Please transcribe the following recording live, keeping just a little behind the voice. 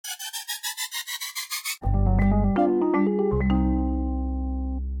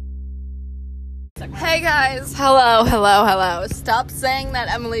Hey guys, hello. Stop saying that,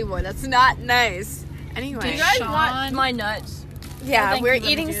 Emily boy. That's not nice. Anyway, Do you guys want my nuts? yeah, thank we're you,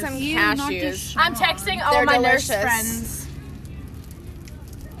 eating Lemon some Juice. cashews. I'm texting all They're my delicious. nurse friends.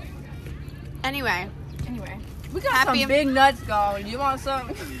 Anyway, We got Happy- some big nuts going. You want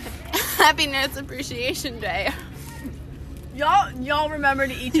some? Happy Nuts Appreciation Day. Y'all remember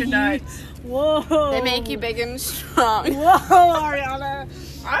to eat your nuts. Whoa. They make you big and strong. Whoa, Ariana.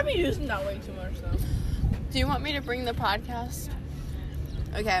 I've been using that way too much though. Do you want me to bring the podcast?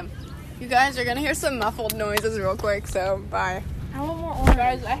 Okay, you guys are gonna hear some muffled noises real quick, so bye. I want more orange.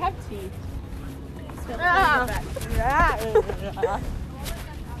 Guys, I have tea.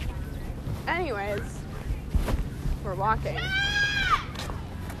 Anyways, we're walking.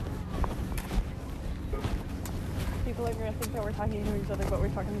 People are gonna think that we're talking to each other, but we're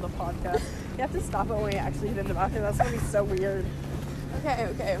talking to the podcast. You have to stop it when we actually get in the bathroom. That's gonna be so weird.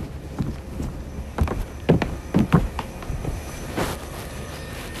 Okay.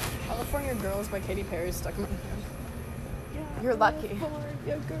 California Girls by Katy Perry stuck in my head. Yeah, you're lucky.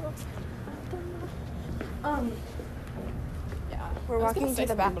 California Girls. Yeah, we're walking to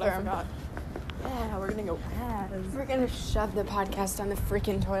the bathroom. Yeah, we're gonna go. We're gonna shove the podcast down the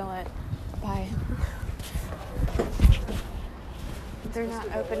freaking toilet. Bye. They're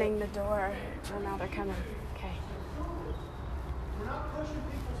not opening the door. Oh, now they're coming. Okay. We're not pushing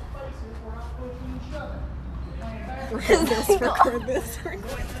people's faces, we're not pushing each other. Record this.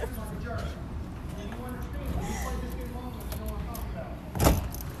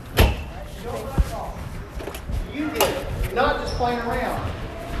 You did it. You're not just playing around.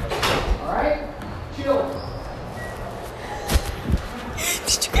 Alright? Chill.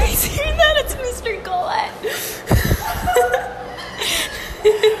 Did you guys hear that? It's Mr. Gullett.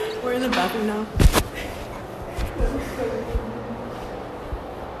 We're in the bathroom now.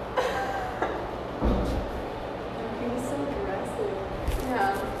 He's so aggressive.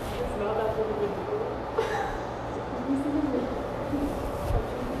 Yeah. It's not that what we do.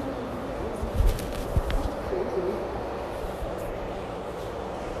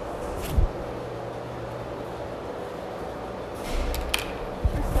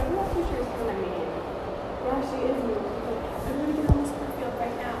 Yeah, she is mean. I'm gonna get on this field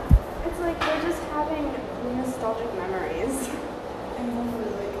right now. It's like we're just having nostalgic memories. And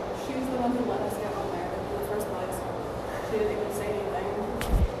like, she was the one who let us get on there in the first place. She didn't even say anything.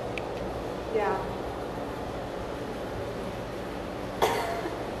 Yeah.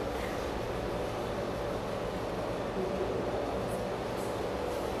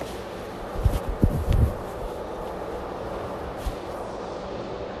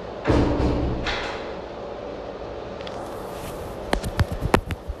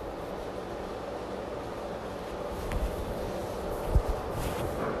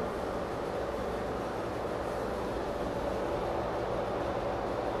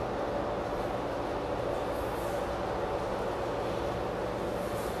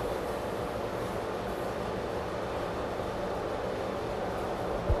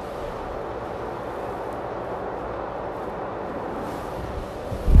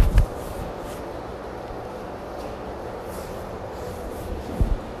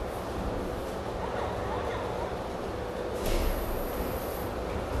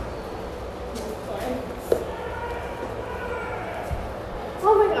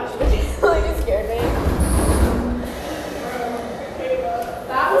 Oh my gosh, like it scared me.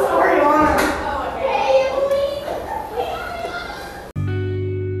 That was Ariana.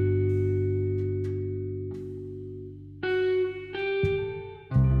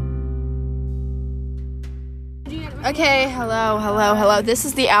 Okay, hello. This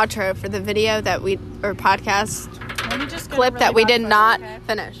is the outro for the video that podcast clip that we did not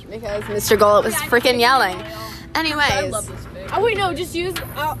finish because Mr. Gullett was freaking yelling. Anyways, Oh wait, no, just use.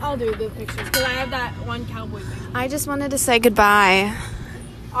 I'll do the pictures because I have that one cowboy thing. I just wanted to say goodbye.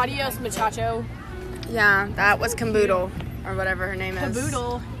 Adios, muchacho. Yeah, that was Caboodle or whatever her name is.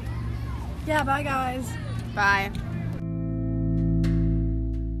 Caboodle. Yeah, bye guys. Bye.